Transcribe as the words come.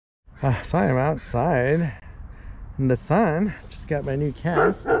So I'm outside in the sun. Just got my new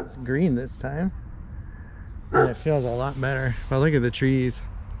cast. It's green this time. And it feels a lot better. But look at the trees.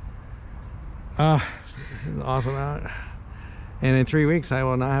 It's awesome out. And in 3 weeks I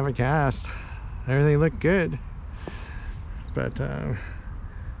will not have a cast. Everything looked good. But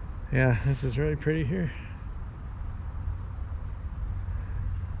yeah, this is really pretty here.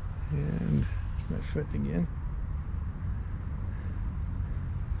 And my foot again.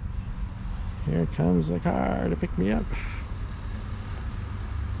 Here comes the car to pick me up.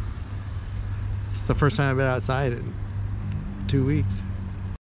 It's the first time I've been outside in 2 weeks.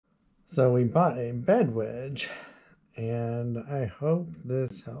 So we bought a bed wedge, and I hope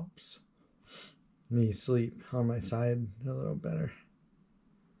this helps me sleep on my side a little better.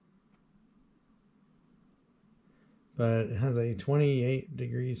 But it has a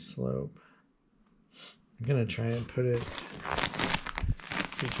 28-degree slope. I'm gonna try and put it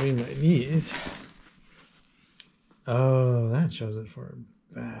between my knees. Oh, that shows it for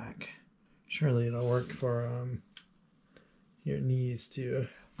back. Surely it'll work for your knees too.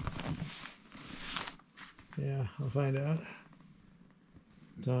 Yeah, I'll find out.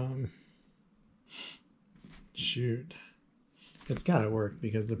 Shoot. It's gotta work,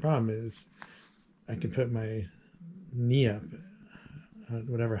 because the problem is I can put my knee up at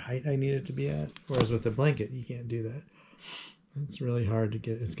whatever height I need it to be at. Whereas with the blanket, you can't do that. It's really hard to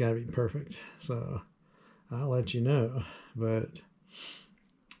get. It's gotta be perfect. So I'll let you know. But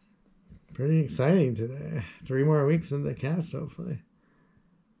pretty exciting today. 3 more weeks in the cast, hopefully.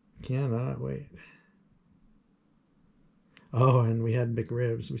 Cannot wait. Oh, and we had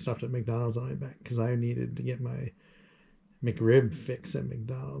McRibs. We stopped at McDonald's on my way back because I needed to get my McRib fix at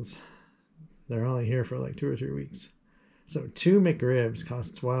McDonald's. They're only here for like 2 or 3 weeks. So 2 McRibs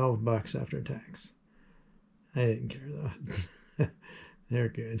cost $12 after tax. I didn't care though. They're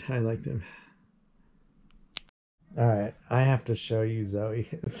good. I like them. All right, I have to show you Zoe.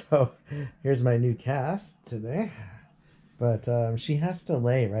 So here's my new cast today. But she has to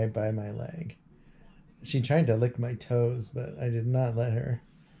lay right by my leg. She tried to lick my toes, but I did not let her,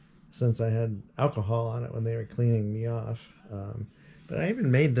 since I had alcohol on it when they were cleaning me off. But I even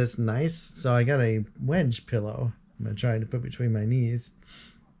made this nice, so I got a wedge pillow I'm going to try to put between my knees.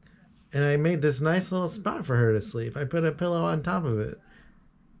 And I made this nice little spot for her to sleep. I put a pillow on top of it.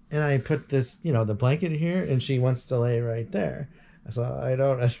 And I put this, the blanket here, and she wants to lay right there. So I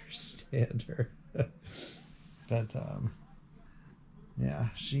don't understand her. But, yeah,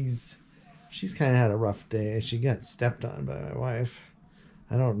 she's kind of had a rough day. She got stepped on by my wife.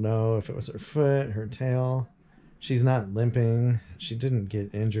 I don't know if it was her foot, her tail. She's not limping. She didn't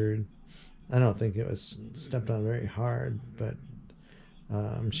get injured. I don't think it was stepped on very hard, but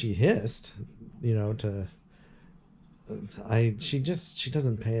she hissed, she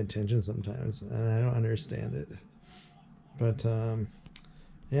doesn't pay attention sometimes, and I don't understand it. But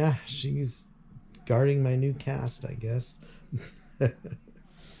yeah, she's guarding my new cast, I guess. And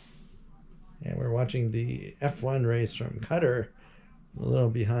we're watching the F1 race from Qatar. I'm a little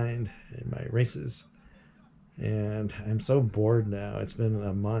behind in my races. And I'm so bored now. It's been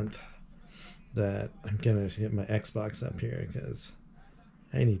a month that I'm going to get my Xbox up here because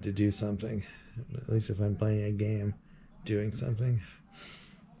I need to do something. At least if I'm playing a game, doing something.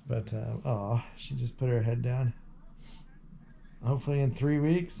 But, she just put her head down. Hopefully in 3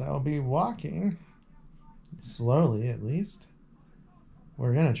 weeks I'll be walking. Slowly, at least.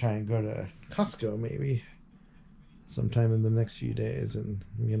 We're going to try and go to Costco maybe sometime in the next few days, and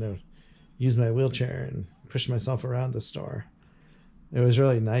I'm going to use my wheelchair and push myself around the store. It was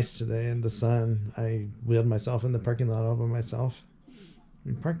really nice today in the sun. I wheeled myself in the parking lot all by myself.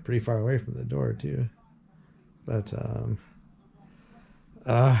 We parked pretty far away from the door too. But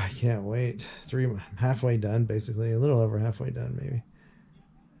I can't wait. I'm halfway done, basically. A little over halfway done maybe.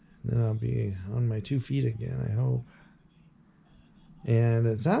 Then I'll be on my 2 feet again, I hope. And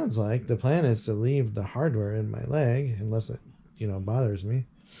it sounds like the plan is to leave the hardware in my leg unless it, bothers me,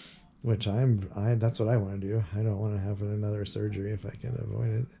 which that's what I want to do. I don't want to have another surgery if I can avoid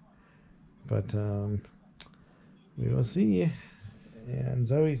it. But we will see. And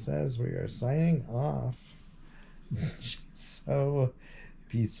Zoe says we are signing off. She's so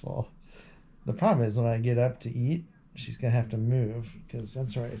peaceful. The problem is when I get up to eat, she's going to have to move because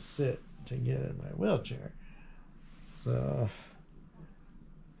that's where I sit to get in my wheelchair. So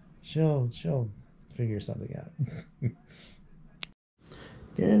she'll figure something out.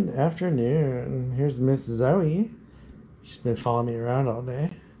 Good afternoon. Here's Miss Zoe. She's been following me around all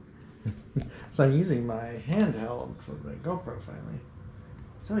day. So I'm using my handheld for my GoPro finally.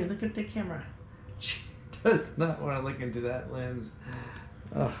 Zoe, look at the camera. She does not want to look into that lens.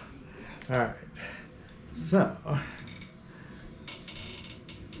 Oh, All right. So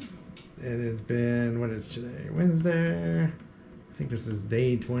it has been, what is today? Wednesday. I think this is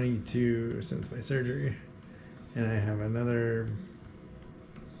day 22 since my surgery. And I have another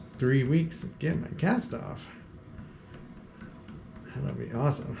 3 weeks to get my cast off. That'll be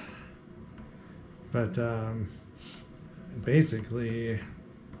awesome. But basically,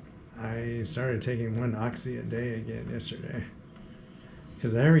 I started taking 1 oxy a day again yesterday.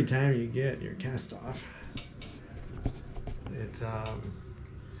 Because every time you get your cast off, it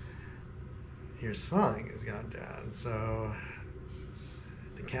your swelling has gone down. So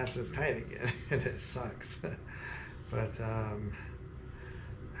the cast is tight again, and it sucks. But I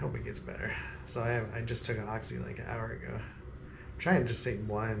hope it gets better. So I just took an oxy like an hour ago. I'm trying to just take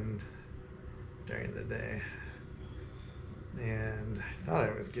 1 during the day. And I thought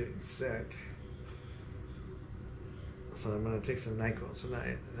I was getting sick. So I'm going to take some NyQuil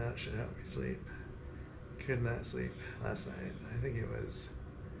tonight. That should help me sleep. Could not sleep last night. I think it was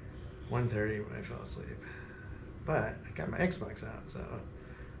 1:30 when I fell asleep. But I got my Xbox out, so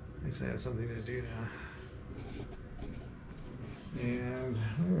at least I have something to do now. And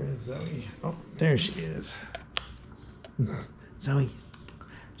where is Zoe? Oh, there she is. Zoe.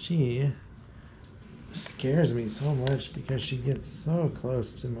 She scares me so much because she gets so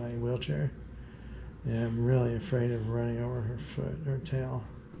close to my wheelchair. And I'm really afraid of running over her foot or tail.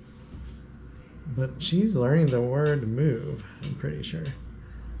 But she's learning the word move, I'm pretty sure.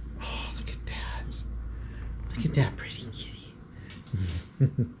 Oh, look at that. Look at that pretty kitty.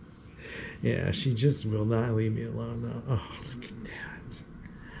 Yeah, she just will not leave me alone though. Oh, look at that.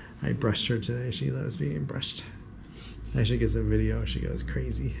 I brushed her today. She loves being brushed. I should get some video. She goes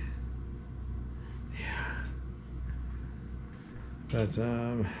crazy. Yeah. But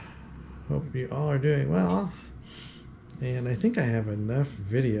hope you all are doing well. And I think I have enough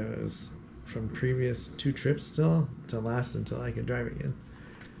videos from previous 2 trips still to last until I can drive again,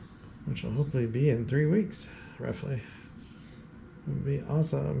 which will hopefully be in 3 weeks, roughly. It would be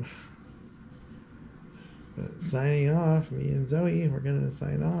awesome. But signing off, me and Zoe, we're gonna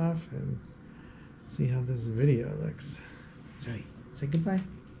sign off and see how this video looks. Zoe, say goodbye.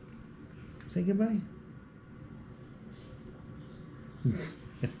 Say goodbye.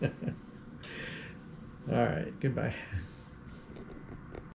 All right, goodbye.